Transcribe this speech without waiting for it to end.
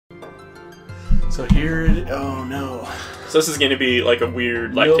So here it... Oh, no. So this is going to be like a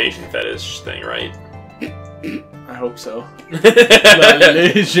weird lactation fetish thing, right? I hope so. The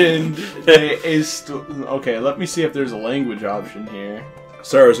legend is... Okay, let me see if there's a language option here.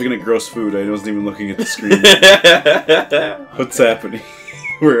 Sorry, I was looking at gross food. I wasn't even looking at the screen. What's happening?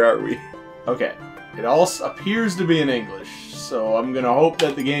 Where are we? Okay. It all appears to be in English, so I'm gonna hope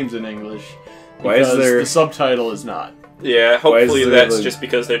that the game's in English. Why is there... the subtitle is not. Yeah, hopefully that's like... just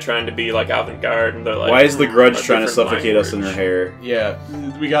because they're trying to be like avant-garde and they're like... Why is the Grudge trying to suffocate us in her hair? Yeah,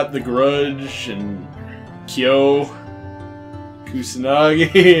 we got the Grudge and Kyo,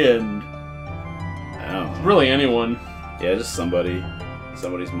 Kusanagi, and... I don't know. Really anyone. Yeah, just somebody.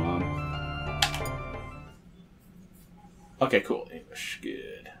 Somebody's mom. Okay, cool. English,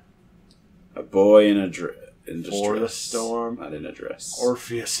 good. A boy in distress. For the storm. Not in a dress.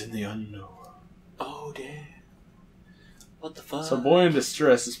 Orpheus in the unknown. Oh, damn. What the fuck? So boy in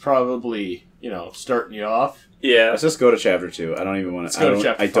distress is probably, you know, starting you off. Yeah. Let's just go to chapter 2. I don't even want to...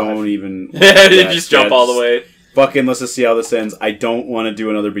 I don't even... Just jump all the way. Fucking let's just see how this ends. I don't want to do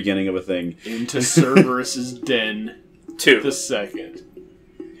another beginning of a thing. Into Cerberus's den. 2. The second.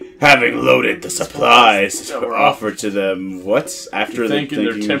 Having loaded the supplies that were offered to them, what? After thanking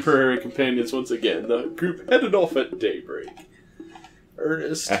their temporary companions once again, the group headed off at daybreak.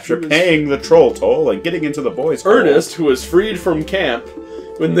 Ernest... After paying the troll toll and getting into the boys' hole. Ernest, who was freed from camp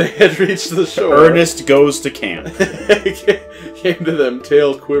when they had reached the shore... Ernest goes to camp. came to them,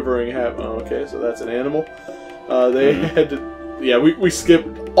 tail quivering half... Oh, okay, so that's an animal. They had to... Yeah, we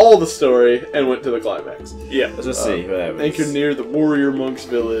skipped all the story and went to the climax. Yeah, let's just see what happens. Anchored near the warrior monk's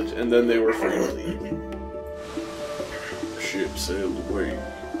village, and then they were free to leave. The ship sailed away.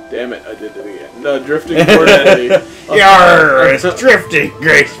 Damn it, I did it again. Drifting cordially. Yarr, it's drifting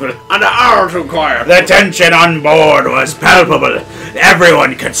gracefully. And the hour too quiet. The tension on board was palpable.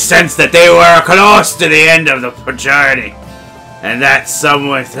 Everyone could sense that they were close to the end of the journey. And that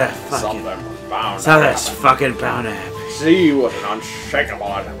someone... Something was bound. So that's fucking bound to happen. Sea was an unshakable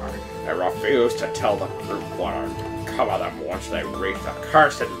element. They refused to tell the group what would cover them once they reached the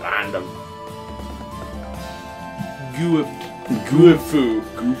cursed land of Gufu.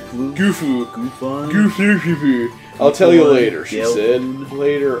 I'll tell you later, she said.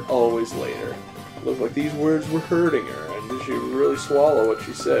 Later, always later. It looked like these words were hurting her, and she would really swallow what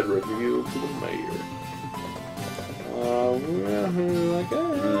she said, revealed to the mayor.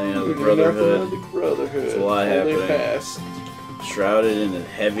 The Brotherhood. There's a lot happening. Shrouded in a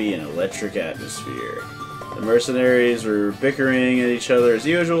heavy and electric atmosphere. The mercenaries were bickering at each other as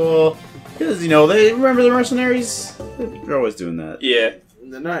usual. Because, you know, they remember the mercenaries? They're always doing that. Yeah.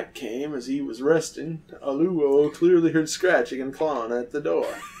 The night came as he was resting. Aluo clearly heard scratching and clawing at the door.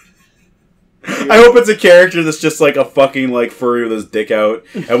 I hope it's a character that's just like a fucking like furry with his dick out,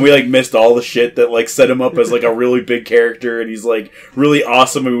 and we like missed all the shit that like set him up as like a really big character, and he's like really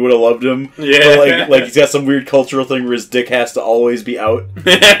awesome, and we would have loved him. Yeah, but, like he's got some weird cultural thing where his dick has to always be out,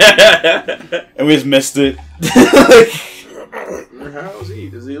 and we just missed it. How's he?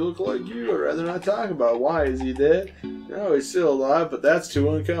 Does he look like you? I'd rather not talk about. Why is he dead? No, he's still alive, but that's too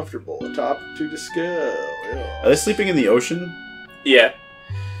uncomfortable. A topic to discuss. Are they sleeping in the ocean? Yeah.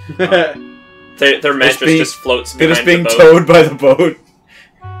 Their mattress just floats behind the boat. They're just being towed by the boat.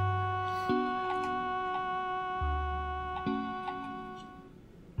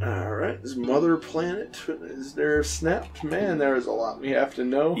 Alright, is Mother Planet, is there snapped? Man, there is a lot we have to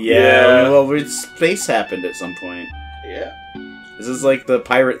know. Yeah, well, space happened at some point. Yeah. This is like the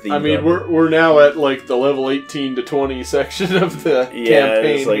pirate theme. I mean, we're now at like the level 18 to 20 section of the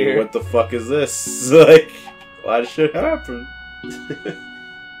campaign it's like, here. what the fuck is this? Like, a lot of shit happened.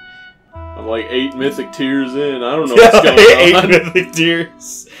 I'm like 8 mythic tears in. I don't know what's going on. 8 mythic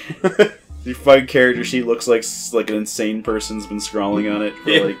tears. Your fucking character sheet looks like an insane person's been scrawling on it.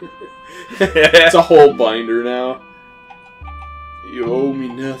 For like... It's a whole binder now. You owe me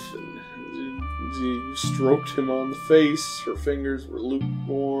nothing. You stroked him on the face. Her fingers were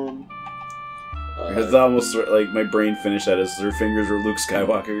lukewarm. It's almost like my brain finished that as her fingers were Luke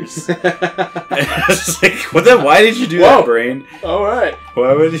Skywalker's. I was like, what the? Why did you do that, brain? All right.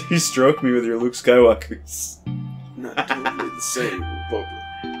 Why would you stroke me with your Luke Skywalker's? Not totally the same, but.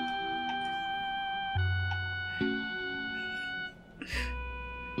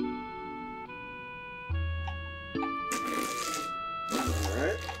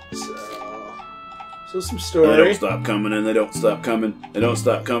 So some story. They don't stop coming and they don't stop coming. They don't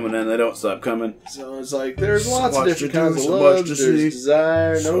stop coming and they don't stop coming. So it's like there's lots of different kinds of love. There's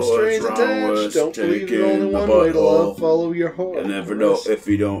desire, no strings attached. Don't believe there's only one way to love. Follow your heart. You never know if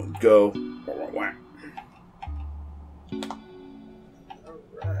you don't go. Alright.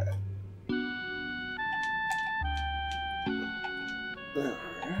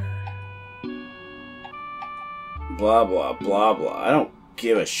 Blah, blah, blah, blah. I don't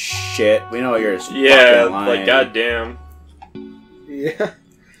give a shit. We know you're just yeah, fucking lying. like, goddamn. Yeah.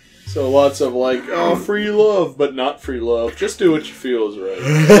 So lots of like, oh, free love, but not free love. Just do what you feel is right.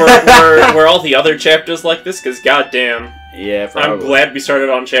 were all the other chapters like this? Because goddamn. Yeah, probably. I'm glad we started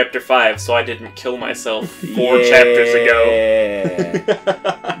on chapter 5, so I didn't kill myself 4 chapters ago.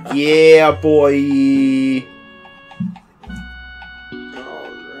 Yeah, boy.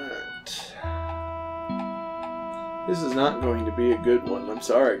 This is not going to be a good one. I'm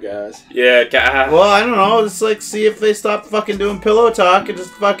sorry, guys. Yeah, well, I don't know. Just like see if they stop fucking doing pillow talk and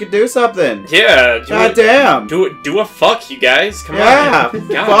just fucking do something. Yeah. God damn. Do a fuck, you guys. Come on.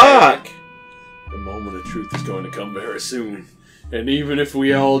 Yeah. Fuck. The moment of truth is going to come very soon. And even if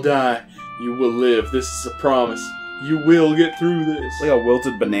we all die, you will live. This is a promise. You will get through this. Like a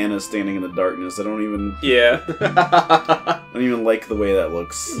wilted banana standing in the darkness. I don't even... Yeah. I don't even like the way that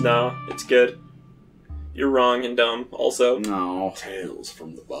looks. No, it's good. You're wrong and dumb, also. No. Tales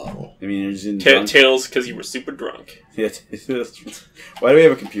from the bottle. I mean, you're just Tales because you were super drunk. Yeah. Why do we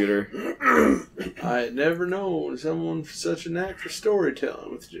have a computer? I had never known someone with such a knack for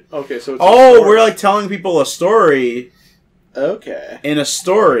storytelling. Okay, so it's we're like telling people a story. Okay. In a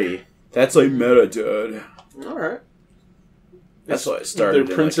story. That's like meta, dude. Alright. That's why I started.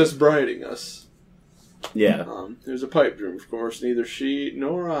 They're Princess Briding us. Yeah. There's a pipe dream, of course. Neither she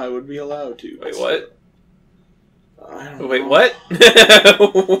nor I would be allowed to. Wait, what? I don't Wait, know. what?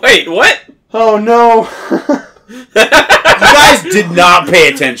 Wait, what? Oh, no. You guys did not pay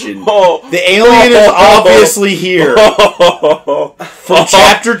attention. Oh. The alien is obviously here. From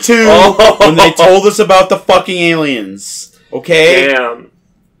chapter 2, when they told us about the fucking aliens. Okay? Damn.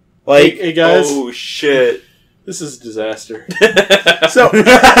 Like, hey guys. Oh, shit. This is a disaster. So,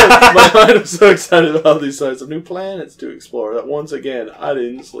 my mind was so excited about these sites of new planets to explore that once again, I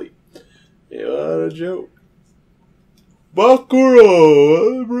didn't sleep. Yeah, what a joke.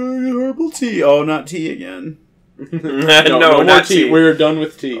 Bakuro, bring herbal tea. Oh, not tea again. No, no not tea. tea. We're done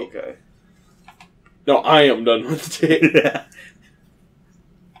with tea. Okay. No, I am done with tea. Yeah.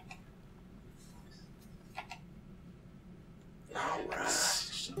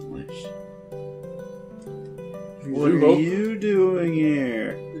 What are you doing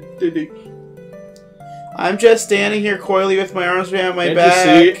here? I'm just standing here coyly with my arms behind my back.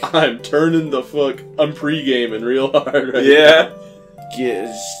 You see, I'm turning the fuck. I'm pre-gaming real hard right Yeah.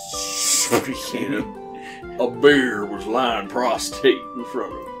 A bear was lying prostrate in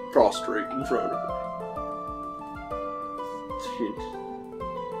front of me.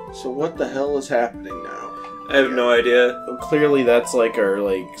 So what the hell is happening now? I have no idea. Well, clearly that's like our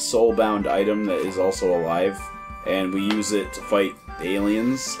soul-bound item that is also alive, and we use it to fight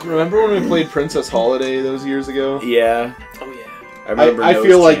aliens. Remember when we played Princess Holiday those years ago? Yeah. Oh yeah. I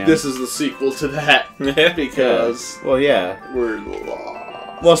feel like this is the sequel to that. because well, yeah, we're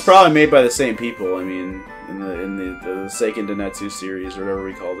lost. Well, it's probably made by the same people. I mean, in the Seiken Denetsu series or whatever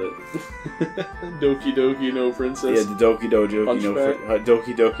we called it. Doki Doki no Princess. Yeah, the Doki Doki Hunchback.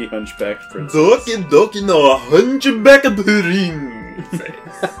 Doki Doki Hunchback Princess. Doki Doki no Hunchback pudding.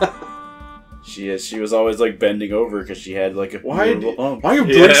 She was always like bending over because she had like a why hump. you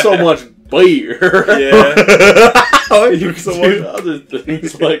drink so much beer? Yeah. Why you so much other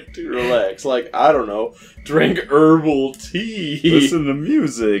things like to relax? Like I don't know, drink herbal tea, Listen to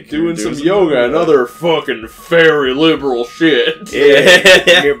music, doing some yoga and other fucking fairy liberal shit.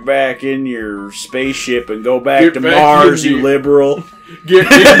 Yeah, get back in your spaceship and go back to Mars, you liberal.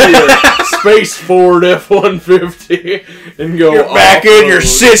 Get in your Space Ford F-150 and go Get back in your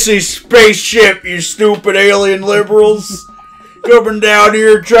sissy spaceship, you stupid alien liberals. Coming down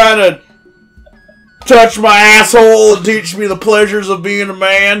here trying to touch my asshole and teach me the pleasures of being a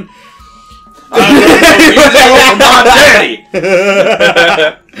man. I'm my daddy.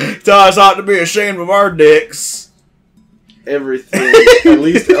 Taha's ought to be ashamed of our dicks. Everything, at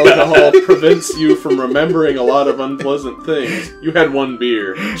least alcohol, prevents you from remembering a lot of unpleasant things. You had one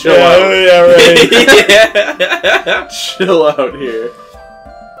beer. Chill out. Yeah, right. Yeah. Chill out here.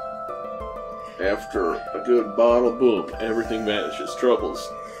 After a good bottle, boom, everything vanishes. Troubles,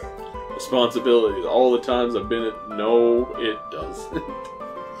 responsibilities, all the times I've been at. No, it doesn't.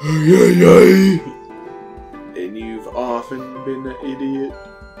 And you've often been an idiot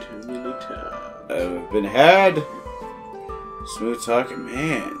too many times. I've been had. Smooth talking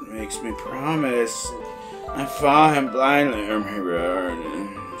man makes me promise I follow him blindly.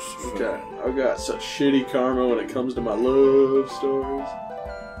 I've got such shitty karma when it comes to my love stories.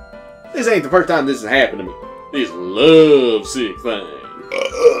 This ain't the first time this has happened to me. These love sick things.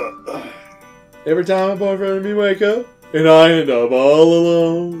 Every time my boyfriend and me wake up, and I end up all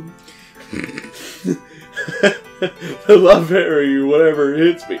alone. The love fairy, whatever,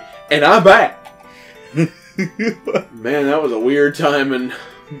 hits me, and I'm back. Man, that was a weird time in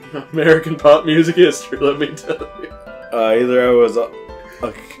American pop music history, let me tell you. Either I was...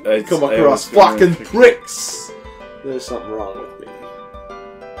 I come across fucking pricks. There's something wrong with me.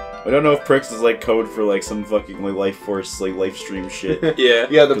 I don't know if pricks is like code for like some fucking like life force, like life stream shit. Yeah.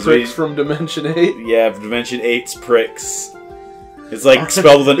 Yeah, the pricks from Dimension 8. Yeah, Dimension 8's pricks. It's like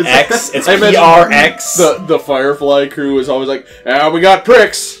spelled with an X. It's PRX. The Firefly crew is always like, we got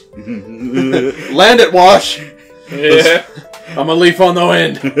pricks. Land it, Wash. Yeah. I'm a leaf on the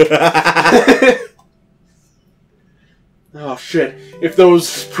wind. Oh shit! If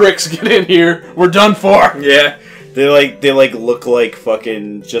those pricks get in here, we're done for. Yeah. They look like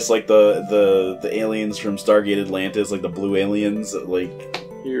fucking just like the aliens from Stargate Atlantis, like the blue aliens that like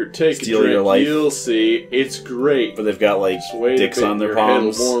here, take steal a drink. your life. You'll see, it's great. But they've got like dicks on their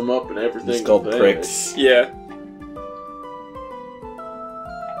palms. Head will warm up and everything. It's called pricks. Yeah.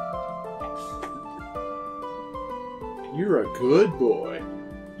 You're a good boy.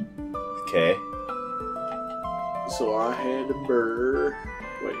 Okay. So I had a burr.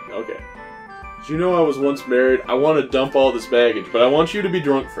 Wait, okay. Did you know I was once married? I want to dump all this baggage, but I want you to be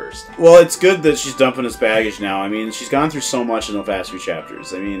drunk first. Well, it's good that she's dumping his baggage now. I mean, she's gone through so much in the past few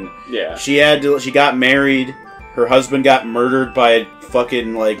chapters. I mean, yeah. She got married. Her husband got murdered by a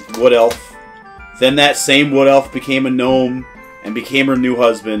fucking like wood elf. Then that same wood elf became a gnome and became her new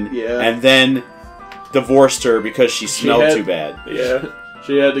husband. Yeah. And then divorced her because she smelled too bad. Yeah.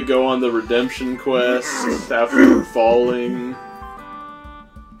 She had to go on the redemption quest after falling.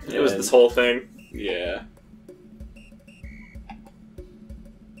 It was this whole thing. Yeah.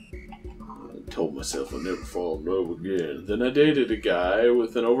 I told myself I'd never fall in love again. Then I dated a guy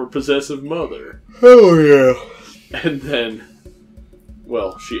with an overpossessive mother. Oh yeah. And then,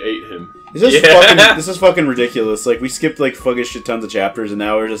 well, she ate him. This is fucking ridiculous. Like, we skipped like fucking shit tons of chapters, and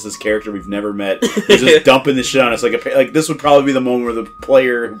now we're just this character we've never met. He's just dumping this shit on us. Like this would probably be the moment where the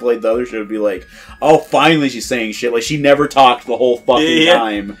player who played the other shit would be like, "Oh, finally she's saying shit." Like, she never talked the whole fucking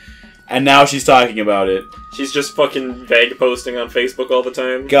time, and now she's talking about it. She's just fucking vague posting on Facebook all the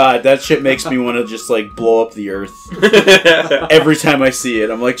time. God, that shit makes me want to just like blow up the earth. Every time I see it,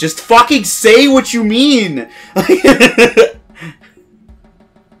 I'm like, just fucking say what you mean.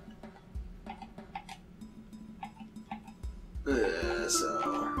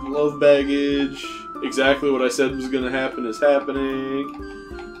 So, love baggage. Exactly what I said was going to happen is happening.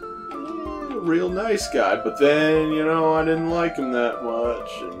 Real nice guy, but then, you know, I didn't like him that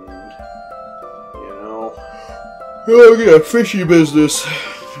much, and, you know. Oh, yeah, fishy business.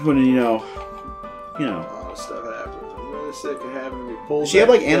 When, you know. A lot of stuff happens. I'm really sick of having to be pulled. She had,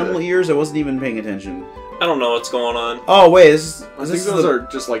 like, animal ears? I wasn't even paying attention. I don't know what's going on. Oh, wait, I think those are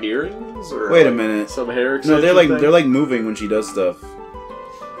just, like, earrings? Or wait a like minute. Some hair extension No, they're like moving when she does stuff.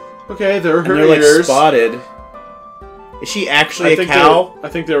 Okay, they're her and they're ears. Like spotted. Is she actually a cow? I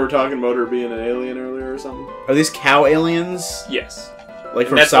think they were talking about her being an alien earlier or something. Are these cow aliens? Yes. Like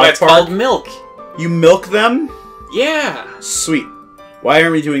from that's South why it's Park? called milk. You milk them? Yeah. Sweet. Why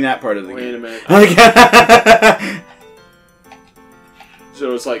aren't we doing that part of the game? Wait a minute.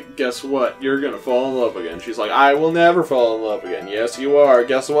 So it's like, guess what? You're gonna fall in love again. She's like, I will never fall in love again. Yes, you are.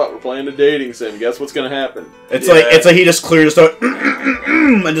 Guess what? We're playing a dating sim. Guess what's gonna happen? It's like he just clears out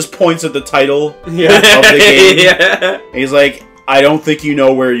and just points at the title of the game. Yeah. And he's like, I don't think you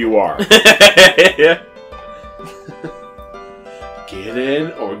know where you are. Yeah. Get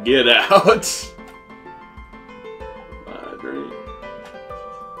in or get out.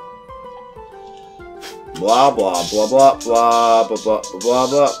 Blah blah blah blah blah blah blah blah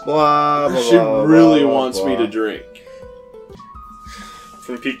blah blah. She really wants me to drink.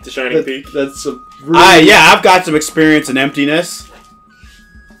 From peak to shining peak. That's a really... yeah, I've got some experience in emptiness.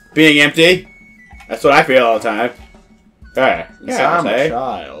 Being empty. That's what I feel all the time. Since I'm a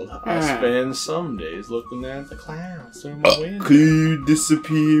child, I spend some days looking at the clouds through my window. Clear,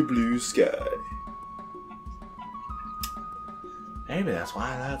 disappear, blue sky. Maybe that's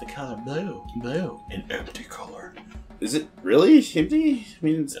why I love the color blue. Blue, an empty color. Is it really empty? I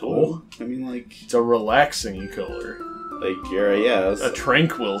mean, it's cool. I mean, like... It's a relaxing color. Like, yeah. A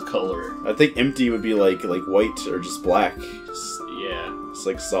tranquil color. I think empty would be like white or just black. Yeah. It's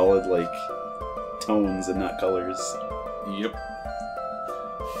like solid, like, tones and not colors. Yep.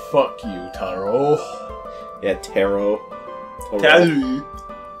 Fuck you, Taro. Yeah, Taro. Taro.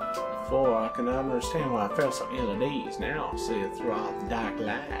 Before I can understand why I felt so ill at ease, now I see it throughout the dark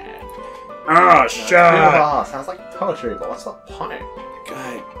light. Ah, shut! Sounds like poetry, but what's the point?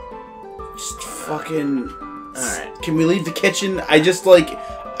 God, just fucking Alright. Can we leave the kitchen? I just want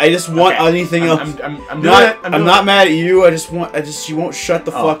anything else. I'm not mad at you. You won't shut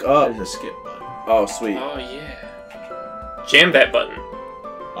the fuck up. There's a skip button. Oh, sweet. Oh, yeah. Jam that button.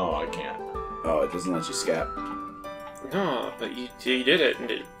 Oh, I can't. Oh, it doesn't let you scap. No, but you did it,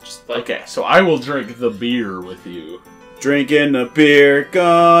 and it just like... Okay, so I will drink the beer with you. Drinking a beer,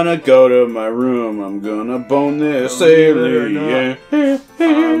 gonna go to my room. I'm gonna bone this alien.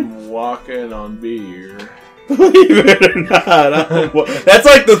 I'm walking on beer. Believe it or not, that's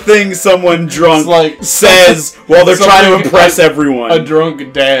like the thing someone drunk says while they're trying to impress everyone. A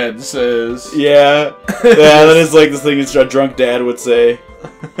drunk dad says. Yeah, that is like the thing a drunk dad would say.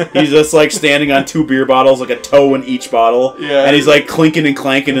 He's just like standing on 2 beer bottles, like a toe in each bottle. Yeah. And he's like clinking and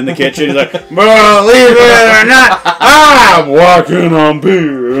clanking in the kitchen. He's like, believe it or not, I'm walking on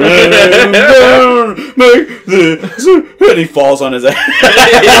beer. And he falls on his ass.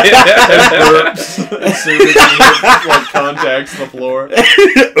 Burps. As soon as he like contacts the floor.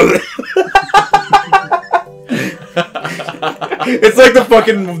 It's like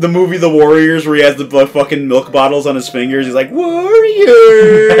the movie The Warriors where he has the fucking milk bottles on his fingers. He's like,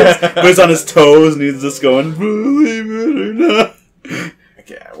 Warriors! But it's on his toes and he's just going, believe it or not.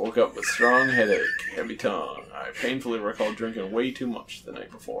 Okay, I woke up with strong headache, heavy tongue. I painfully recall drinking way too much the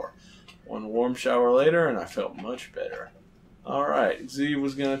night before. One warm shower later and I felt much better. Alright, Z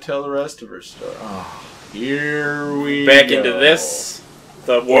was going to tell the rest of her story. Oh, here we back go. into this.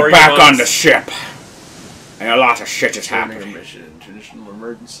 The We're back on the ship. And a lot of shit is happening. Mission, traditional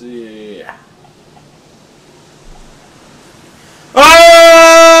emergency.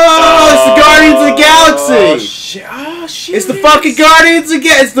 Oh, it's the Guardians of the Galaxy! Oh, shit. Oh, shit. It's the fucking Guardians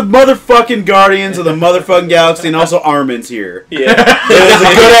again! It's the motherfucking Guardians of the motherfucking Galaxy, and also Armin's here. Yeah. It is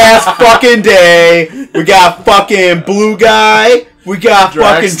a good ass fucking day. We got fucking Blue Guy. We got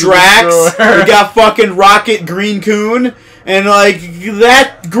fucking Drax. We got fucking Rocket Green Coon. And like,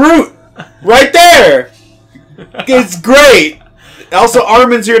 that Groot. Right there! It's great. Also,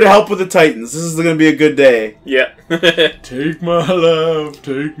 Armin's here to help with the Titans. This is going to be a good day. Yeah. Take my love,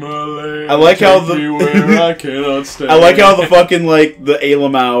 take my land. I like how the I cannot stand. I like how the fucking the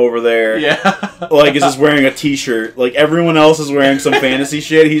Alamau over there. Yeah. Is just wearing a t-shirt. Like everyone else is wearing some fantasy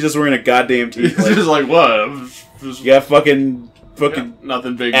shit. He's just wearing a goddamn t-shirt. He's just like what? You got fucking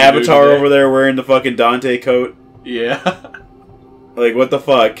nothing big. Avatar over there wearing the fucking Dante coat. Yeah. Like what the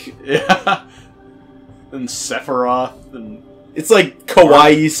fuck? Yeah. And Sephiroth and. It's like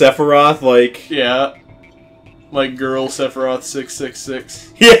kawaii Sephiroth, like... Yeah. Like girl Sephiroth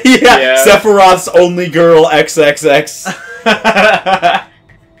 666. Yeah. Sephiroth's only girl XXX.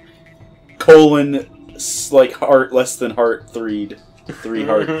 Colon, like, heart less than heart 3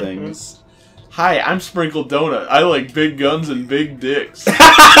 heart things. Hi, I'm Sprinkled Donut. I like big guns and big dicks. What?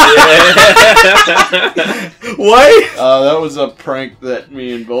 That was a prank that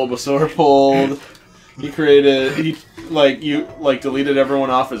me and Bulbasaur pulled. He deleted everyone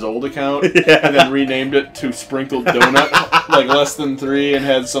off his old account and then renamed it to Sprinkled Donut, like less than 3, and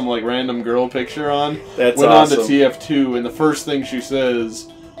had some like random girl picture on. That's Went awesome. on to TF2, and the first thing she says,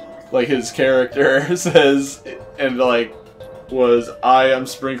 like his character says, and like was, I am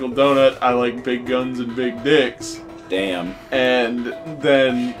Sprinkled Donut, I like big guns and big dicks. Damn. And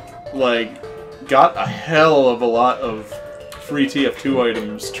then like got a hell of a lot of free TF2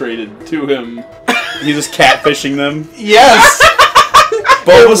 items traded to him. He's just catfishing them? Yes!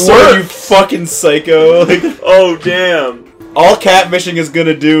 Bulbasaur, you fucking psycho. Like, oh, damn. All catfishing is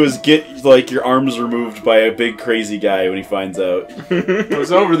gonna do is get, like, your arms removed by a big crazy guy when he finds out. It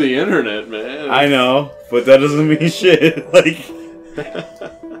was over the internet, man. I know, but that doesn't mean shit. Like...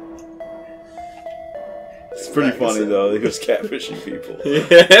 It's pretty funny, though. He was catfishing people.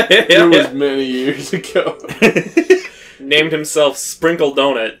 It was many years ago. Named himself Sprinkle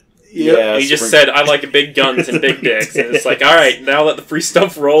Donut. Yeah, he just said, I like big guns and big dicks. And it's like, alright, now let the free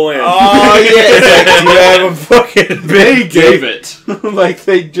stuff roll in. Oh, yeah. It's like, you have a fucking They gave it. Like,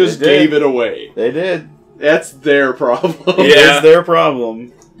 they just gave it away. They did. That's their problem. Yeah. That's their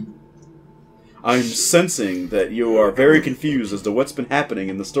problem. I'm sensing that you are very confused as to what's been happening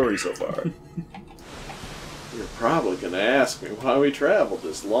in the story so far. You're probably going to ask me why we traveled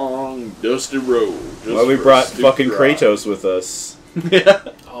this long, dusty road. Why we brought fucking Kratos with us. Yeah.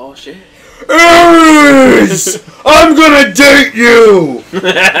 Oh, shit. Ares! I'm gonna date you!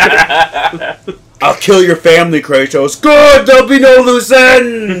 I'll kill your family, Kratos. Good! There'll be no loose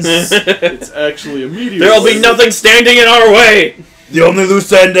ends! It's actually immediate. There'll be nothing standing in our way! The only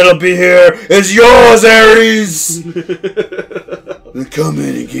loose end that'll be here is yours, Ares! Then come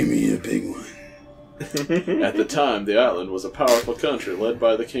in and give me a big one. At the time, the island was a powerful country led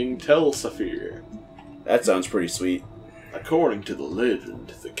by the king Tel Safir. That sounds pretty sweet. According to the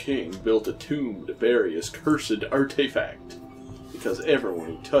legend, the king built a tomb to bury his cursed artifact, because everyone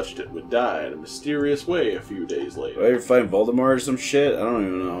who touched it would die in a mysterious way a few days Do I later. ever find Voldemort or some shit? I don't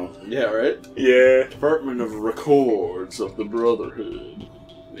even know. Yeah, right? Yeah. Department of Records of the Brotherhood.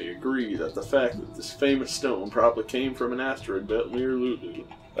 They agree that the fact that this famous stone probably came from an asteroid belt near Lulu.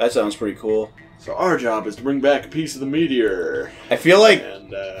 That sounds pretty cool. So our job is to bring back a piece of the meteor. I feel like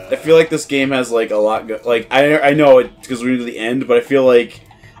this game has like a lot. I know it because we're to the end, but I feel like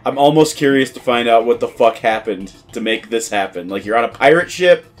I'm almost curious to find out what the fuck happened to make this happen. Like you're on a pirate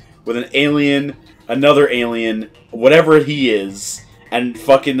ship with an alien, another alien, whatever he is, and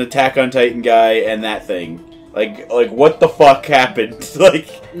fucking Attack on Titan guy and that thing. Like what the fuck happened? Like,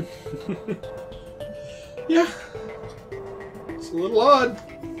 yeah, it's a little odd.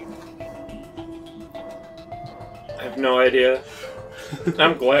 I have no idea.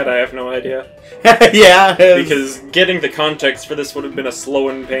 I'm glad I have no idea. yeah, Because getting the context for this would have been a slow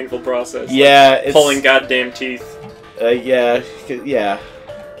and painful process. yeah, Like it's, pulling goddamn teeth. yeah.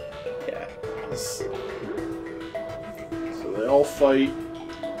 So they all fight.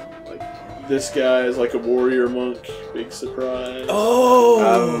 Like this guy is like a warrior monk. Big surprise. Oh,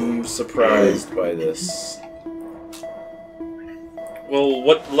 I'm surprised by this. Well,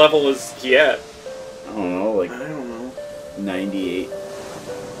 what level is he at? I don't know, like I don't know. 98.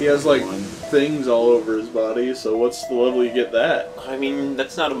 He has like One. things all over his body. So what's the level you get that? I mean,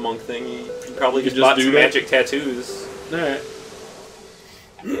 that's not a monk thing. He probably You just could bought just some do that? magic tattoos. All right.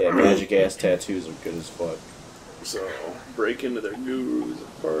 Yeah, magic ass tattoos are good as fuck. So break into their guru's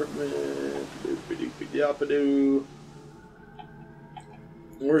apartment. Doopity-doopity-doppity-doo.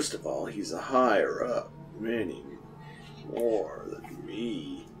 Worst of all, he's a higher up. Many more than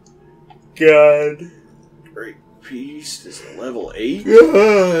me. God. Great Beast is a level 8.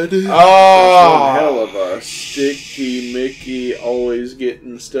 God. That's Oh. one hell of a sticky Mickey, always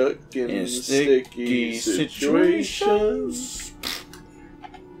getting stuck in sticky situations.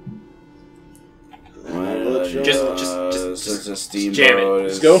 Just steamboat jam it.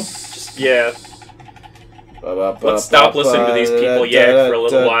 is- Let's go. Just, yeah. Let's stop listening to these people yak for a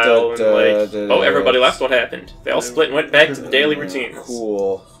little while and like, oh, everybody left, what happened? They all split and went back to the daily routines.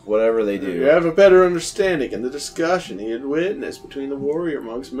 Cool. Whatever they You do. have a better understanding in the discussion he had witnessed between the warrior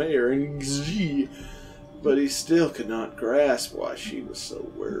monks, Mayor, and Xi, but he still could not grasp why she was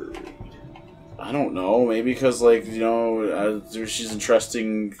so worried. I don't know. Maybe because, like, you know, she's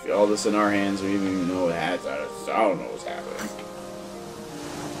entrusting all this in our hands. We don't even know what happened. I don't know what's happening.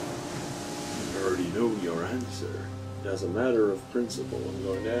 I already know your answer. As a matter of principle, I'm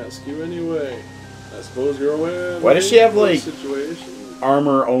going to ask you anyway. I suppose you're aware of Why does she have, like, situation?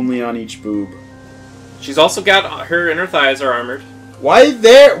 armor only on each boob? She's also got her inner thighs are armored. Why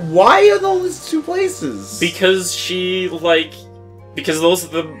there? Why are those two places? Because she, like... Because those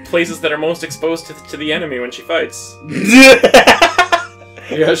are the places that are most exposed to the enemy when she fights.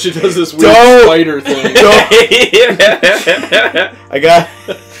 Yeah, she does this weird Don't! spider thing. I got.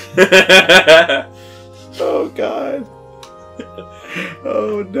 Oh God.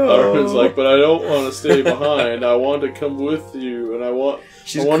 Oh no. Armin's like, but I don't want to stay behind. I want to come with you, and I want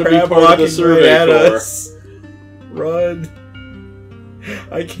She's I want to be crab part of the walking survey right at corps. us. Run.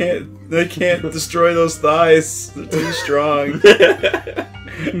 I can't destroy those thighs. They're too strong.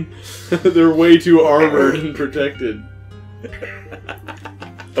 They're way too armored and protected.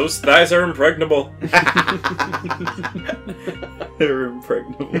 Those thighs are impregnable. They're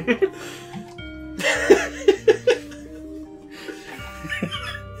impregnable.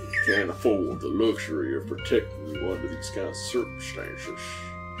 Can't afford the luxury of protecting you under these kinds of circumstances.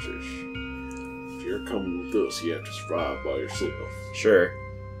 If you're coming with us, you have to survive by yourself. Sure.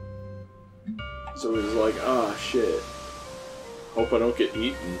 So he's like, ah, shit. Hope I don't get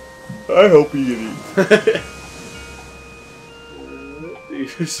eaten. I hope you get eaten.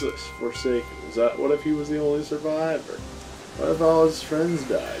 Useless, forsaken. Is that? What if he was the only survivor? What if all his friends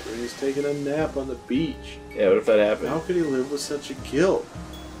died when he was taking a nap on the beach? Yeah, what if that happened? How could he live with such a guilt?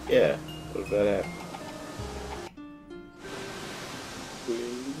 Yeah, what if that happened?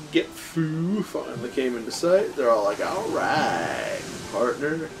 Get Foo finally came into sight. They're all like, alright,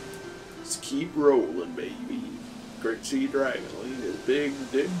 partner. Let's keep rolling, baby. Great Sea Dragon lead his big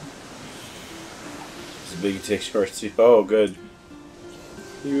dick. It's a big tick short too. Oh, good.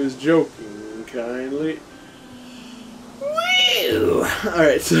 He was joking kindly.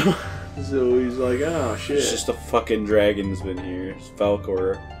 Alright, so he's like, oh shit. It's just a fucking dragon's been here. It's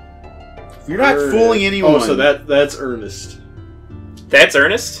Falcor. You're not Ernest. fooling anyone. Oh, so that's Ernest. That's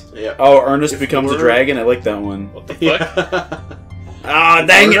Ernest? Yeah. Oh, Ernest If becomes you a were- dragon? I like that one. What the fuck? Yeah. Ah,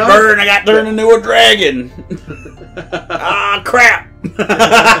 dang it, Bird! I got turned into a dragon. Ah, crap!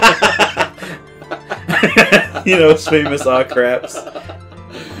 You know, his famous "ah craps"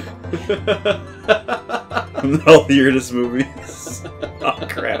 from all the Ernest movies. Oh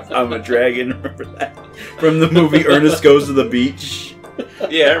crap! I'm a dragon. Remember that from the movie Ernest Goes to the Beach?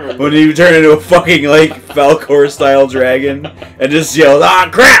 Yeah, I remember. When he turned into a fucking like Falcor style dragon and just yelled, "Ah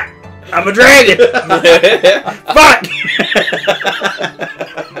crap! I'm a dragon! Fuck!"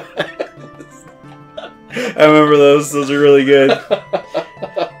 I remember those. Those are really good.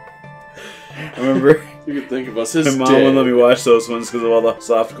 I remember. You could think of us My as mom dead. wouldn't let me watch those ones because of all the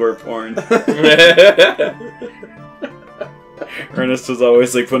softcore porn. Ernest was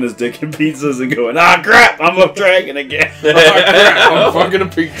always like putting his dick in pizzas and going, "Ah crap! I'm a dragon again. Oh, crap, I'm fucking a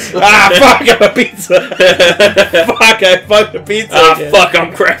pizza. Ah fuck! I'm a pizza. Fuck! I fucked a pizza. Ah, again. fuck,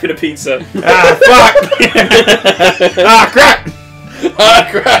 I'm cracking a pizza. Ah fuck! Ah crap! Ah,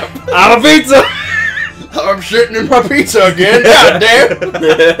 crap. I'm a pizza. I'm shitting in my pizza again. God damn.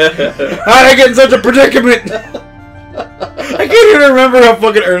 How'd I get in such a predicament? I can't even remember how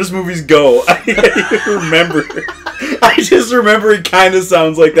fucking Ernest movies go. I can't even remember. I just remember he kind of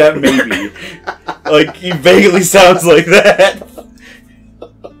sounds like that, maybe. Like, he vaguely sounds like that.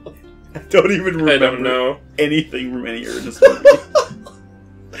 I don't even remember I don't know. anything from any Ernest movie.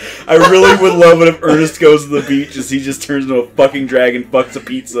 I really would love it if Ernest Goes to the Beach as he just turns into a fucking dragon, fucks a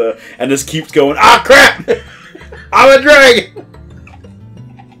pizza, and just keeps going, "Ah crap! I'm a dragon!"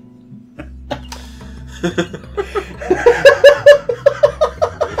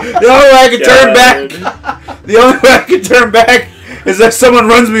 The only way I can turn back, the only way I can turn back is if someone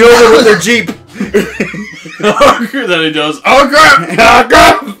runs me over with their Jeep. Then he does. Oh crap! Ah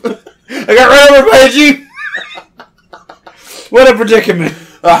crap! I got run over by a Jeep. What a predicament!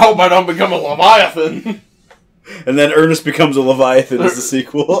 I hope I don't become a Leviathan. And then Ernest becomes a Leviathan as the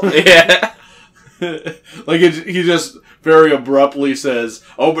sequel. Yeah. Like he just very abruptly says,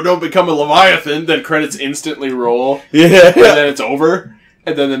 "Oh, but don't become a Leviathan." Then credits instantly roll. Yeah. And then it's over.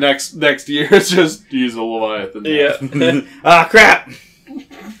 And then the next year it's just he's a Leviathan. Now. Yeah. Ah crap!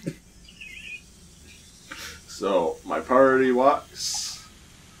 So my party walks.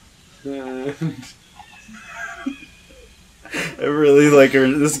 And I really like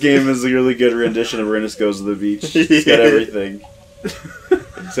this game is a really good rendition of Ernest Goes to the Beach. It's got everything.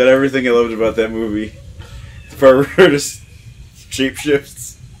 It's got everything I loved about that movie. The part where Ernest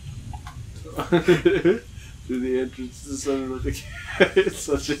shapeshifts. To the entrance to the center of the cave. It's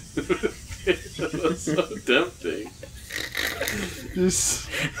such a that's so tempting. Just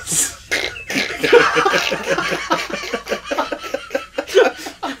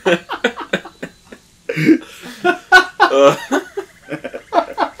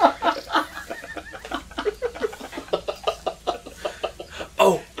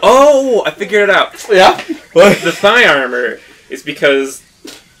Oh, I figured it out. yeah. What? The thigh armor is because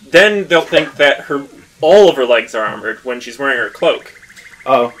then they'll think that all of her legs are armored when she's wearing her cloak.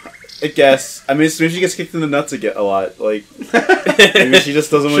 Oh, I guess. I mean, as soon as she gets kicked in the nuts a lot. Like, maybe she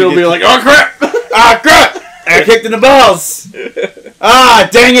just doesn't want to She'll be like, "Oh crap! "Ah, crap! I got kicked in the balls! Ah,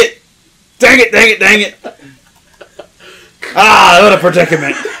 dang it! Dang it, dang it, dang it! Ah, what a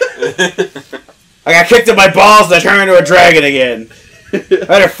predicament! I got kicked in my balls and I turned into a dragon again.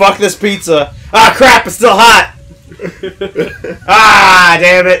 Better fuck this pizza. Ah, crap, it's still hot! Ah,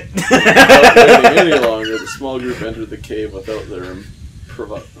 damn it! Without waiting any longer, the small group entered the cave without their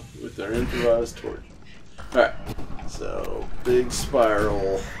improvised torch. Alright, so big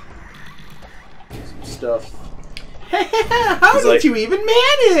spiral. Some stuff. How did you even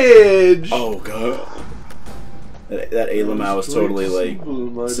manage? Oh, God. That Alamau was totally, like,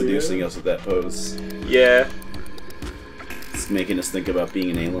 seducing us with that pose. Yeah. It's making us think about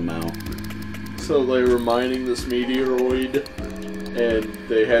being an Alamau. So they were mining this meteoroid, and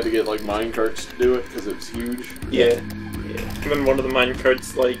they had to get like mine carts to do it because it was huge. Yeah. And then one of the mine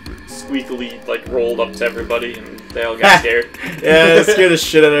carts, like, squeakily, like, rolled up to everybody, and they all got scared. Yeah, it scared the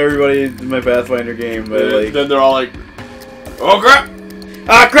shit out of everybody in my Pathfinder game, but, And like... then they're all like, "Oh crap!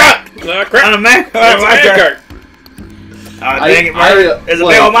 Ah, crap! Ah, crap! On a mine That's a mine cart! Oh, dang it, I- Mark. There's a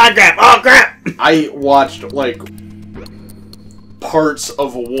like- big old mine crap! Oh, crap! I watched like parts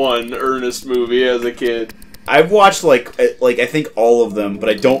of one Ernest movie as a kid. I've watched, like I think all of them, but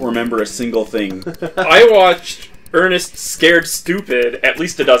I don't remember a single thing. I watched Ernest Scared Stupid at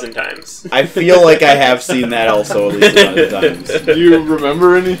least a dozen times. I feel like I have seen that also at least a dozen times. Do you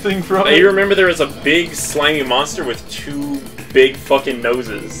remember anything from I it? remember there was a big slimy monster with two big fucking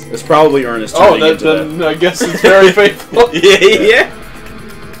noses. It's probably Ernest Oh, turning into then I guess it's very faithful. Yeah.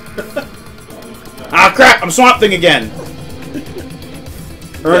 Ah, crap! I'm Swamp Thing again!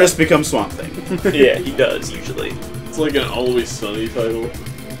 Ernest becomes Swamp Thing. Yeah, he does usually. It's like an Always Sunny title.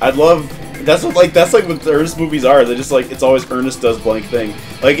 I'd love. That's what what the Ernest movies are. They're just like it's always Ernest does blank thing.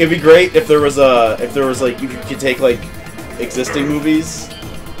 Like it'd be great if there was like you could take like existing movies.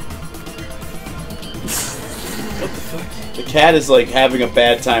 What the fuck? The cat is like having a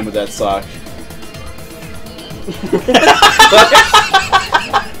bad time with that sock.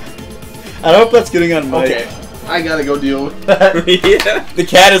 I hope that's getting on mic. Okay, I gotta go deal with that. Yeah. The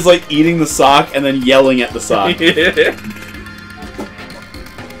cat is like eating the sock and then yelling at the sock.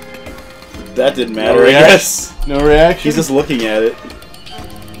 That didn't matter. No reaction. No reaction. He's just looking at it.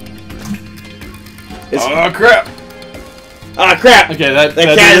 Oh crap! Ah crap! Okay, that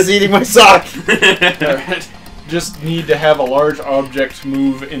cat is eating my sock. Alright. Just need to have a large object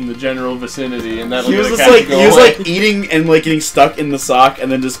move in the general vicinity, and that'll He was get just a cat like to go he was away. like eating and like getting stuck in the sock,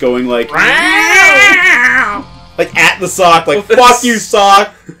 and then just going like like at the sock, like fuck you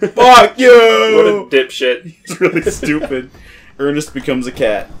sock, fuck you. What a dipshit! It's really stupid. Ernest becomes a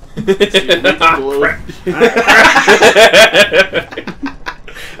cat.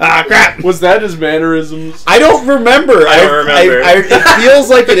 Ah, crap! Was that his mannerisms? I don't remember. I don't remember. It feels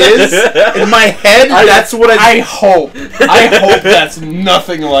like it is. In my head, that's what I hope. I hope that's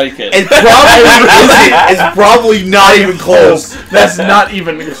nothing like it. It probably isn't. It's probably not even close. That's not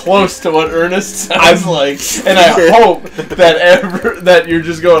even close to what Ernest sounds like. And I hope that you're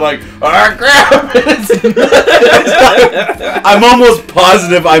just going like, oh crap! I'm almost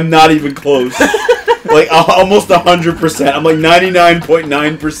positive I'm not even close. Like almost 100%. I'm like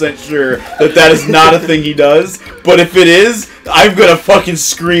 99.9% sure that is not a thing he does. But if it is, I'm gonna fucking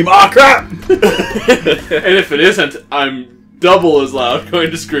scream, "Ah, crap!" And if it isn't, I'm double as loud going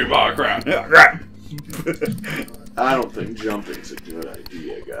to scream, "Ah, crap!" Ah, crap! I don't think jumping's a good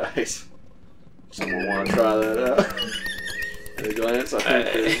idea, guys. Someone want to try that out? At a glance, I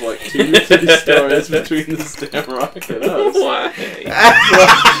think there's like 2 to 3 stories between this damn rock and us. Why?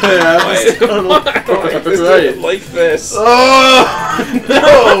 Right. Like this. Oh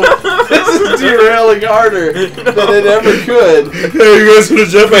no! This is derailing harder than it ever could. There you guys gonna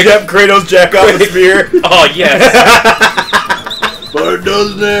jump and have Kratos jack off the spear. Oh yes. But it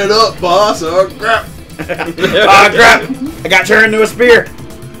doesn't add up, boss. Oh crap! Ah, crap! I got turned into a spear.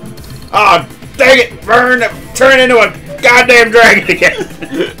 Ah, dang it! Turn into a goddamn dragon again.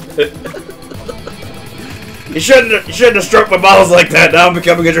 You shouldn't have stroked my balls like that. Now I'm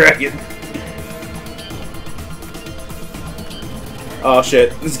becoming a dragon. Oh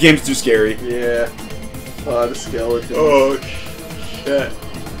shit! This game's too scary. Yeah. A lot of skeletons. Oh shit.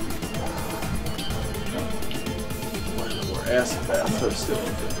 More acid baths are still.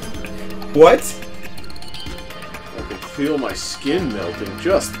 What? I can feel my skin melting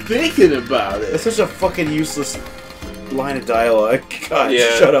just thinking about it. That's such a fucking useless line of dialogue. God,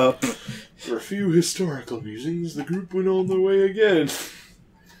 Yeah. shut up. For a few historical musings, the group went on their way again.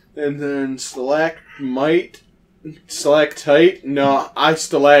 And then stalagmite? No, I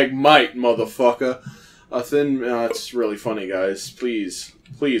stalagmite, motherfucker. A thin... it's really funny, guys. Please,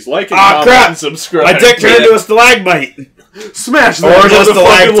 like and comment and subscribe. My dick turned into a stalagmite. Smash that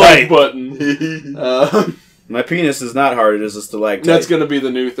motherfucking like button. My penis is not hard, it is a stalactite. That's gonna be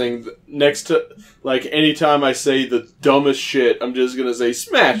the new thing. Next to, like, anytime I say the dumbest shit, I'm just gonna say,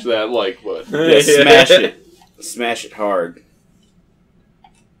 smash that like button. Yeah, smash it. Smash it hard.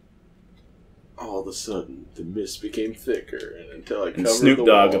 All of a sudden, the mist became thicker, and until I covered Snoop the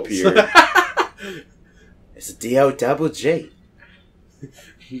Dogg walls. appeared. It's a D-O-double-G.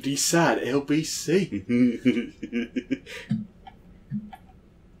 Decide LBC.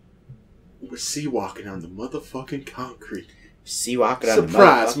 We're sea walking on the motherfucking concrete. See walking on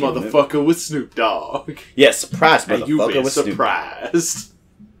Surprise, the motherfucker, with Snoop Dogg. Yeah, surprise, And you motherfucker been with Snoop. surprised.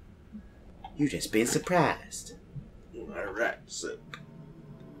 You just been surprised. Alright, so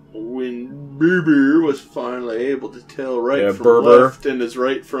when Berber was finally able to tell right from left and his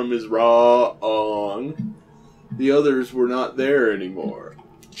right from his wrong, the others were not there anymore.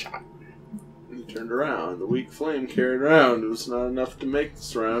 He turned around. The weak flame carried around. It was not enough to make the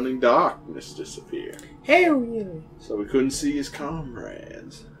surrounding darkness disappear. Hell yeah. So we couldn't see his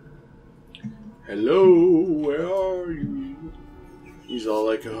comrades. Hello, where are you? He's all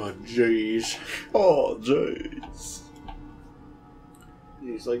like, oh, jeez. Oh, jeez.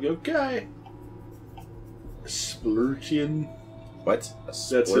 He's like, okay. Splurtian. What?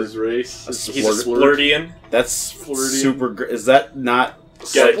 That's his race. He's a Splurtian. That's Flirtian. super great. Is that not... Is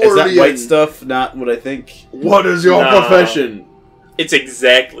Splurtian. that white stuff not what I think? What is your profession? It's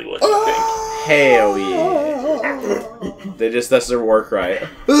exactly what you think. Hell yeah. That's their war cry.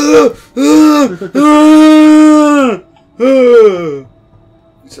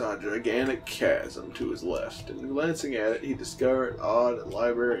 saw a gigantic chasm to his left, and glancing at it, he discovered an odd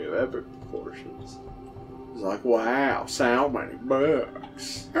library of epic proportions. He's like, wow, so many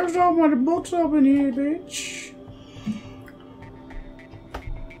books. There's so many books up in here, bitch.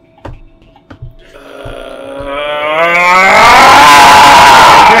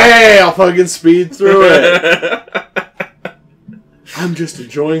 Hey, I'll fucking speed through it. I'm just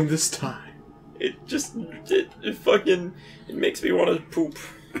enjoying this time. It makes me want to poop.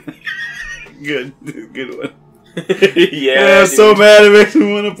 Good one. Yeah, I'm so mad it makes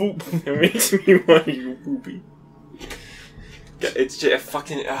me want to poop. It makes me want to go poopy. It's just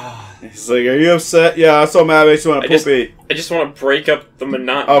fucking. He's like, are you upset? Yeah, I'm so mad it makes me want to poopy. I just want to break up the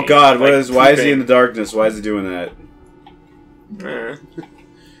monotony. Oh god, why is he in the darkness? Why is he doing that?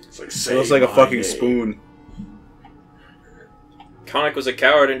 It's like, it looks like a fucking spoon. Conic was a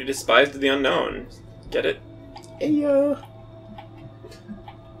coward and he despised the unknown. Get it? Hey,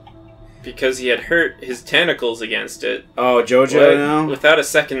 because he had hurt his tentacles against it. Oh, Jojo now? Without a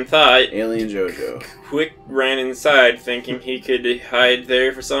second thought, Alien Jojo. Quick ran inside, thinking he could hide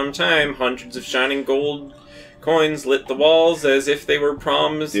there for some time. Hundreds of shining gold coins lit the walls as if they were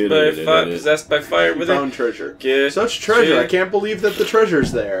possessed by fire. With found treasure. Such treasure! I can't believe that the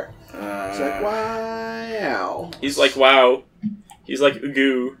treasure's there. It's like, wow. He's like, wow. He's like,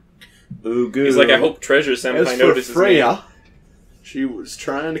 ooh. Ooh, He's like, I hope Treasure Senpai notices Freya, me. She was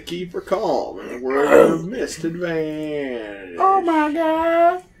trying to keep her calm in a world of mist advantage. Oh my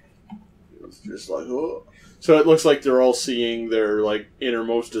god. It's just like, oh. So it looks like they're all seeing their, like,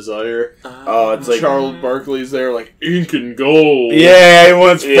 innermost desire. Oh, it's like Charles Barkley's there, like, ink and gold. Yeah, he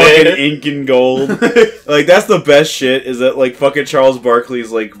wants fucking ink and gold. Like, that's the best shit, is that, like, fucking Charles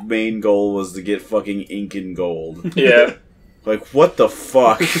Barkley's, like, main goal was to get fucking ink and gold. Yeah. Like, what the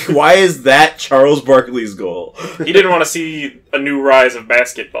fuck? Why is that Charles Barkley's goal? He didn't want to see a new rise of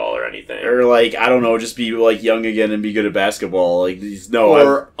basketball or anything. Or, like, I don't know, just be, like, young again and be good at basketball. Like,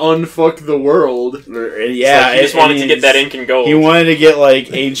 unfuck the world. Yeah. He just wanted to get that ink and gold. He wanted to get,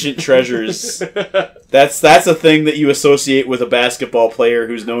 like, ancient treasures. That's a thing that you associate with a basketball player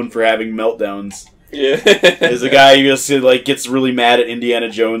who's known for having meltdowns. Yeah. Is a guy who just, like, gets really mad at Indiana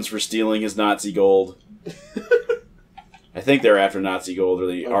Jones for stealing his Nazi gold. I think they're after Nazi gold or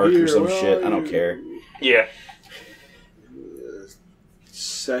the Ark or some shit. I don't care. Yeah.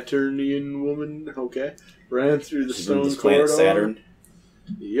 Saturnian woman, okay. Ran through the stone corridor. Planet Saturn.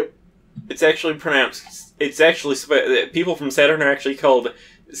 Yep. It's actually pronounced... people from Saturn are actually called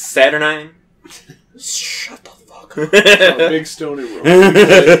Saturnine. Shut the fuck up. A big stony room.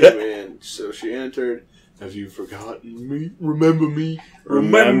 And so she entered. Have you forgotten me? Remember me?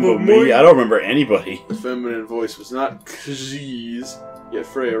 Remember me? I don't remember anybody. The feminine voice was not Kzi's, yet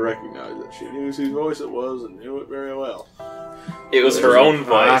Freya recognized it. She knew whose voice it was and knew it very well. It was her own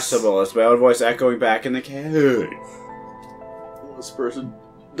voice. Possible. It's my own voice echoing back in the cave. This person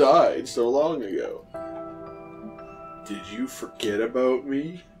died so long ago. Did you forget about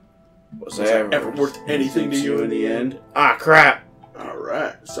me? Was I ever worth anything to you in the end? Ah, crap.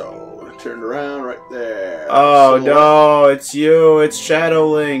 Alright, so I turned around right there. Oh no, it's you, it's Shadow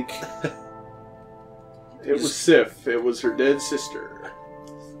Link. It was Sif, it was her dead sister.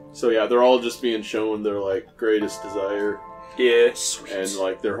 So yeah, they're all just being shown their, like, greatest desire. Yeah. Sweet. And,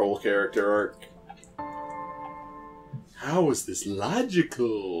 like, their whole character arc. How is this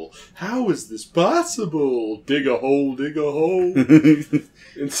logical? How is this possible? Dig a hole, dig a hole.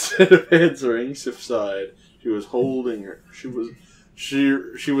 Instead of answering, Sif sighed. She was holding her. She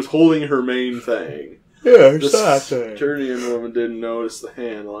was holding her main thing. Yeah, this Saturnian woman didn't notice the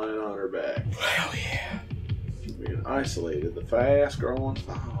hand lying on her back. Well, yeah. Being isolated, the fast-growing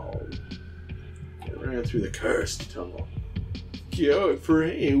fog. It ran through the cursed tunnel.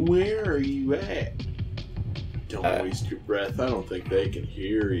 Godfrey, where are you at? Don't waste your breath. I don't think they can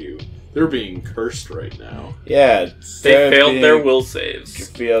hear you. They're being cursed right now. Yeah. They failed their will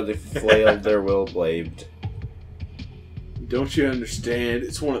saves. They failed their will blaved. Don't you understand?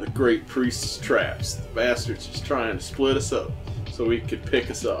 It's one of the great priest's traps. The bastard's just trying to split us up so he could pick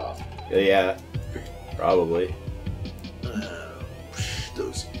us off. Yeah, probably.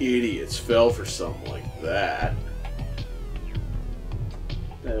 Those idiots fell for something like that.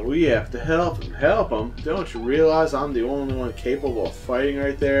 And we have to help them. Help them? Don't you realize I'm the only one capable of fighting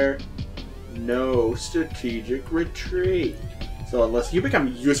right there? No strategic retreat. So unless you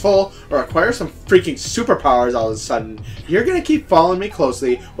become useful or acquire some freaking superpowers all of a sudden, you're gonna keep following me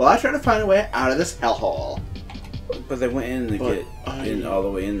closely while I try to find a way out of this hellhole. But they went in to get in all the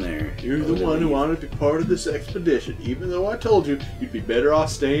way in there. You're the one who wanted to be part of this expedition, even though I told you you'd be better off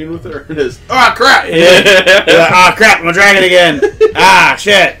staying with Ernest. Ah, crap! Ah, crap! I'm a dragon again. Ah,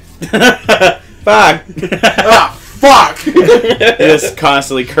 shit! Fuck! Ah, fuck! Just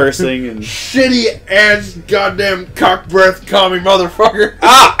constantly cursing and shitty ass, goddamn cock breath, commie motherfucker!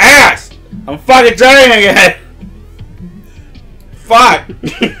 Ah, ass! I'm fucking dragon again. Fuck!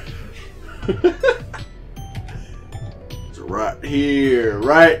 Right here,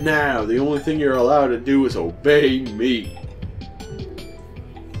 right now, the only thing you're allowed to do is obey me.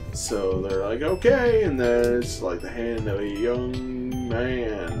 So they're like, okay, and then it's like the hand of a young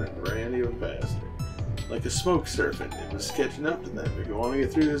man and ran even faster. Like a smoke serpent, it was catching up to them. If you want to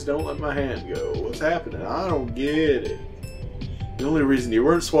get through this, don't let my hand go. What's happening? I don't get it. The only reason you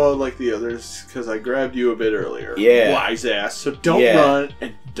weren't swallowed like the others because I grabbed you a bit earlier. Yeah. Wise ass. So don't run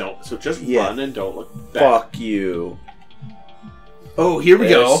and don't. So just run and don't look back. Fuck you. Oh, here we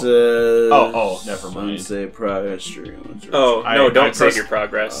go. Oh, never mind. Save progress stream. Oh, no, don't save your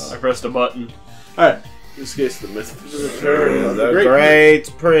progress. I pressed a button. Alright. In this case, the myth the great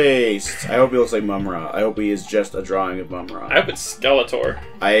priest. I hope he looks like Mum-Ra. I hope he is just a drawing of Mum-Ra. I hope it's Skeletor.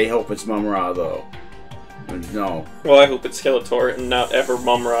 I hope it's Mum-Ra, though. No. Well, I hope it's Skeletor and not ever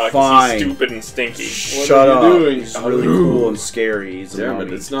Mum-Ra because he's stupid and stinky. Shut up. He's really cool and scary. He's a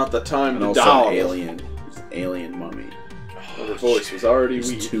mummy. It's not the time and to also doll. an alien. He's an alien mummy. Her voice was already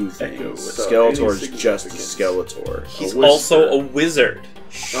weak. Two things. Skeletor's just a Skeletor. He's also a wizard.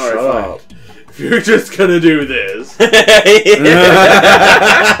 Shut up. If you're just gonna do this.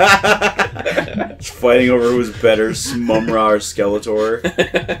 Fighting over who's better, Mum-Ra or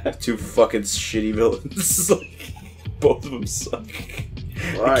Skeletor. Two fucking shitty villains. Like, both of them suck.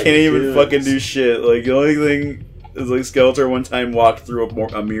 I can't even fucking do shit. Like, the only thing is, like, Skeletor one time walked through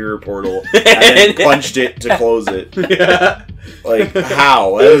a mirror portal and then punched it to close it. Yeah. Like,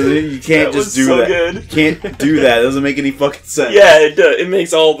 how? You can't just do that. Good. You can't do that. It doesn't make any fucking sense. Yeah, it does. It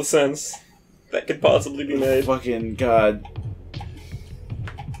makes all the sense that could possibly be made. Fucking God.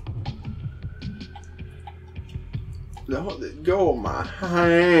 Don't go my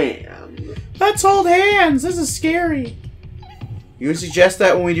hand. Let's hold hands. This is scary. You would suggest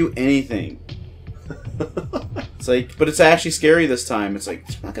that when we do anything. It's like, but it's actually scary this time. It's like,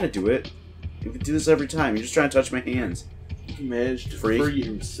 I'm not gonna do it. You would do this every time. You're just trying to touch my hands. He managed to free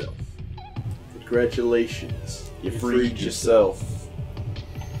himself. Congratulations. You freed yourself.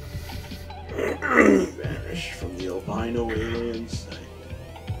 Vanish from the albino alien sight.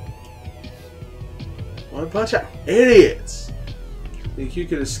 Want to punch out idiots? Think you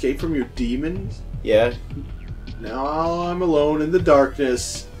could escape from your demons? Yeah. Now I'm alone in the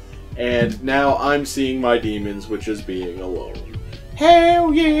darkness, and now I'm seeing my demons, which is being alone.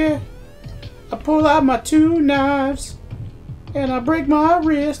 Hell yeah! I pull out my two knives, and I break my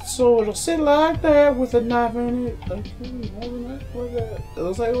wrist so it'll sit like that with a knife in it. Like, hold a knife like that. It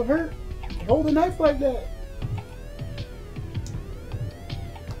looks like it would hurt. Hold a knife like that.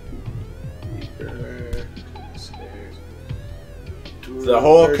 The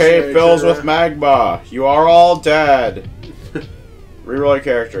whole cave fills with magma. You are all dead. Reroll your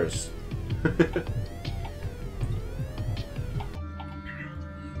characters.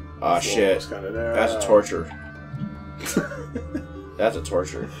 Ah, shit. That's a torture. That's a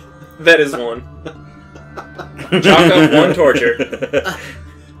torture. That is one. Chalk up one torture.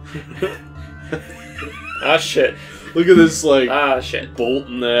 Ah, shit. Look at this, like, shit.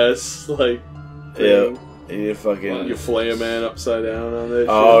 Bolton ass, like, yeah. You fucking... You flay a man upside down on this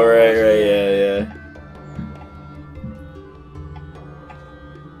Oh, shit. right,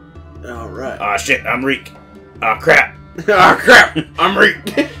 yeah. Alright. Ah, shit, I'm Reek. Ah, crap. Ah, crap! I'm Reek!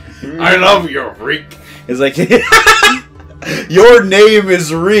 I love you, Reek! It's like... Your name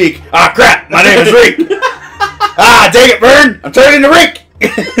is Reek. Ah, crap! My name is Reek! Ah, dang it, Vern! I'm turning into Reek!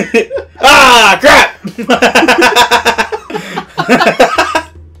 Ah, crap!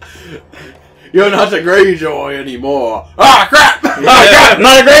 You're not a Greyjoy anymore. Ah, crap! Ah, crap! I'm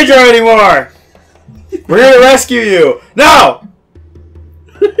not a Greyjoy anymore! We're here to rescue you! No!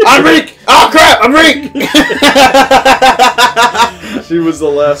 I'm Reek! Oh, crap! I'm Reek! She was the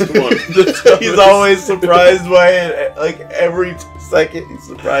last one. He's always surprised by it. Like, every second, he's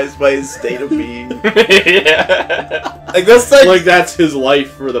surprised by his state of being. Yeah. Like, that's like... Like, that's his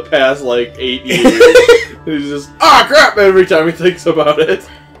life for the past, like, 8 years. He's just, ah, crap! Every time he thinks about it.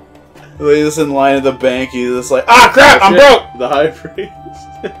 He's just in line at the bank, he's just like, ah, crap! I'm broke! The high priest.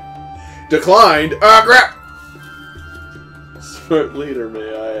 Declined. Ah, crap! Smart leader,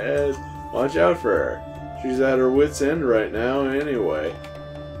 may I add. Watch out for her. She's at her wit's end right now, anyway.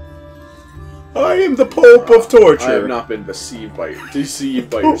 I am the Pope of Torture. I have not been deceived by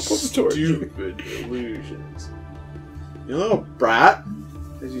your stupid illusions. You little brat,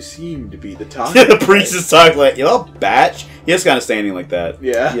 as you seem to be the top. The priest is talking like, you little batch. He is kind of standing like that.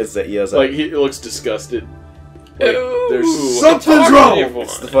 Yeah. He has like, he looks disgusted. Like, there's something's wrong!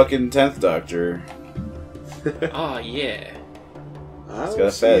 It's the fucking 10th Doctor. Oh, yeah. I He's got a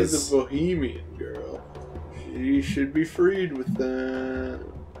don't see fez. the Bohemian girl. She should be freed with that.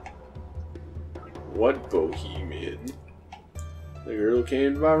 What Bohemian? The girl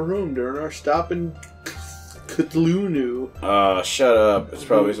came to my room during our stop in Cthulhu. Shut up. It's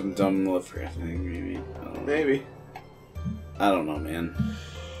probably some dumb love thing, maybe. I don't know. Maybe. I don't know, man.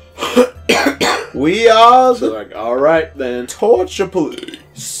 We are So the like, alright then. Torture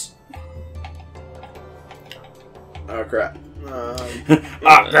Police. Oh crap.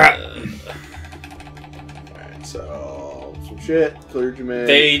 Crap. Alright, so some shit. Clergyman.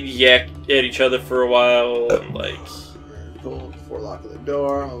 They yak at each other for a while, and like pulled before locking the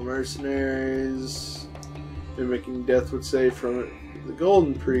door. All the mercenaries. Mimicking Death would say from it. The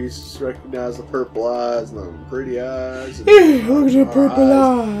golden priests recognized the purple eyes and the pretty eyes. And Look at the purple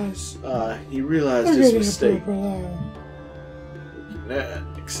eyes. He realized his mistake.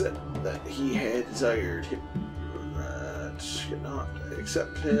 Except that he had desired him. Could not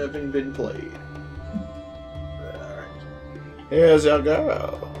accept having been played. Alright. Here's your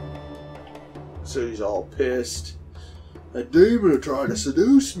girl. So he's all pissed. A demon tried to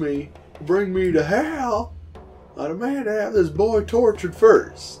seduce me, bring me to hell. I demand to have this boy tortured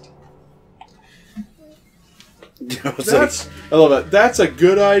first. I love that. That's a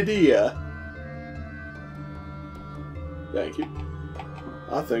good idea. Thank you.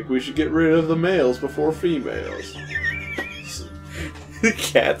 I think we should get rid of the males before females. The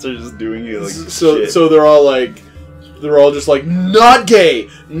cats are just doing it like so. shit. So they're all just like not gay,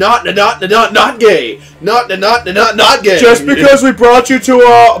 not gay, not gay. Just because we brought you to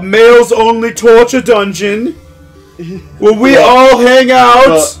our males only torture dungeon, will we all hang out?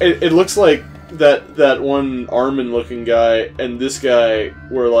 Well, it looks like that one Armin looking guy and this guy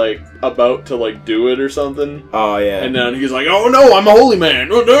were like about to like do it or something. Oh yeah. And then he's like, "Oh no, I'm a holy man.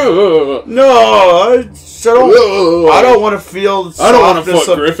 Oh no, no, I don't want to feel. I don't want to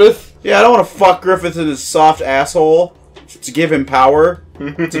fuck Griffith. Yeah, I don't want to fuck Griffith in his soft asshole to give him power.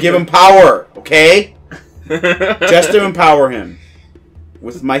 To give him power, okay? Just to empower him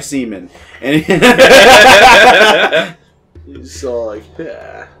with my semen. And he's so like,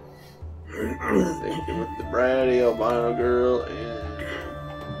 yeah. Thinking with the bratty albino girl and.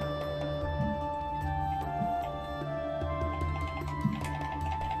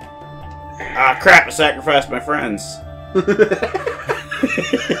 Ah, crap! I sacrificed my friends.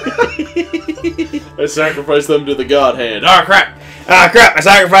 I sacrificed them to the god hand. Ah, crap! Ah, crap! I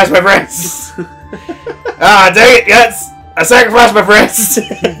sacrificed my friends. Ah, dang it, Guts! I sacrificed my friends.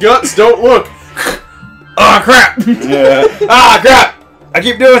 Guts, don't look. Ah, crap! Ah, crap! I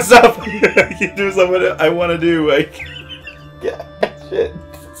keep doing stuff. I keep doing stuff I want to do. Like, yeah, shit.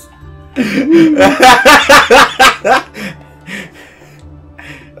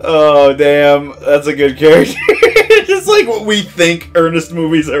 Oh, damn. That's a good character. Just like what we think Ernest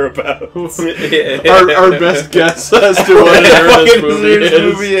movies are about. Our best guess as to what an Ernest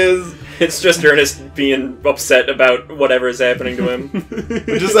movie is. It's just Ernest being upset about whatever is happening to him.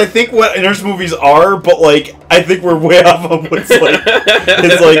 Which is, I think, what Ernest movies are, but, like, I think we're way off on what's, like,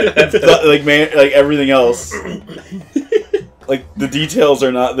 like everything else. Like, the details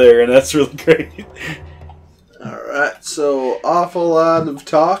are not there, and that's really great. Alright, so awful lot of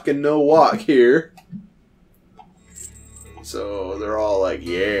talk and no walk here. So they're all like,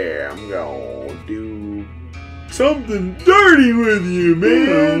 yeah, I'm gonna do something dirty with you, man.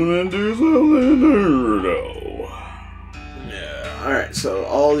 I'm gonna do something dirty. Yeah, alright, so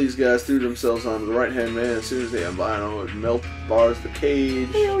all these guys threw themselves onto the right-hand man as soon as the albino melt bars the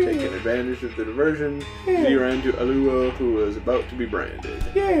cage, taking advantage of the diversion. He ran to Alua, who was about to be branded.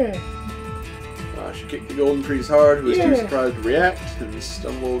 Yeah. She kicked the golden priest hard, who was too surprised to react, and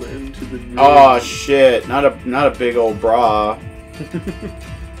stumbled into the room. Oh shit! Not a big old bra.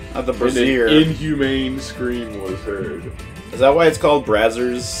 Not the brassiere. An inhumane scream was heard. Is that why it's called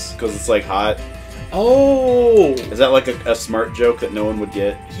Brazzers? Because it's like hot. Oh! Is that like a smart joke that no one would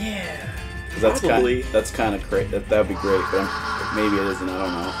get? Yeah. Probably. That's kind of great. That would be great, but maybe it isn't. I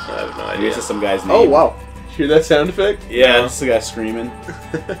don't know. I have no idea. Maybe it's just some guy's name. Oh wow! Hear that sound effect? Yeah, it's the guy screaming.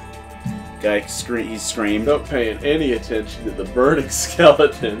 He screamed. Not paying any attention to the burning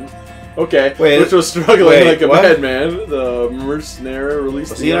skeleton. Okay, wait, which was struggling like a what? madman. The mercenary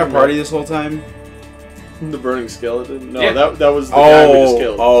released. Was he in our party this whole time? The burning skeleton? No, Yeah. that was the guy we just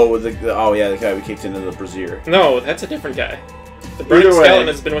killed. Oh, yeah, the guy we kicked into the brazier. No, that's a different guy. The burning skeleton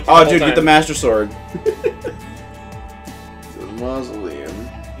has been with you the whole dude, time. get the master sword. So the mausoleum.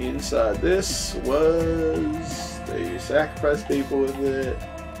 Inside this was... They sacrificed people with it.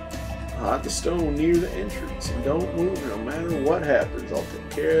 Hide the stone near the entrance and don't move no matter what happens. I'll take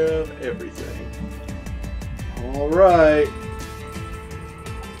care of everything. Alright.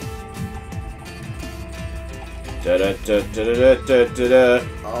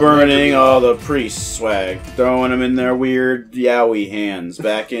 Burning all the priests' swag, throwing them in their weird yowie hands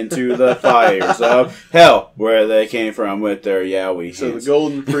back into the fires of hell, where they came from with their yowie hands. So the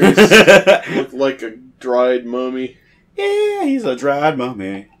golden priest looked like a dried mummy. Yeah, he's a dried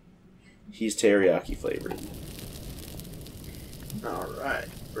mummy. He's teriyaki flavored. Alright,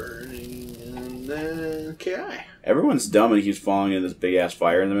 burning and then... Okay. Everyone's dumb and he keeps falling in this big ass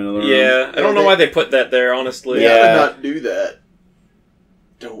fire in the middle of the room. Yeah, I don't know why they put that there, honestly. Yeah, I would not do that.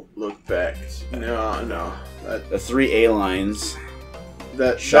 Don't look back. No. The 3 A lines.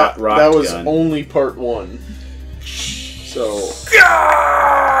 That was gun. only part 1. So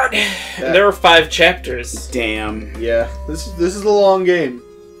God! There were 5 chapters. Damn. Yeah, this is a long game.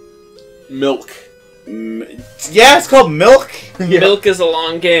 Milk. Yeah, it's called Milk. Yeah. Milk is a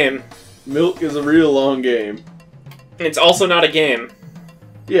long game. Milk is a real long game. It's also not a game.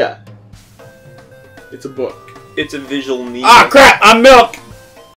 Yeah. It's a book. It's a visual medium. Ah, crap! I'm Milk!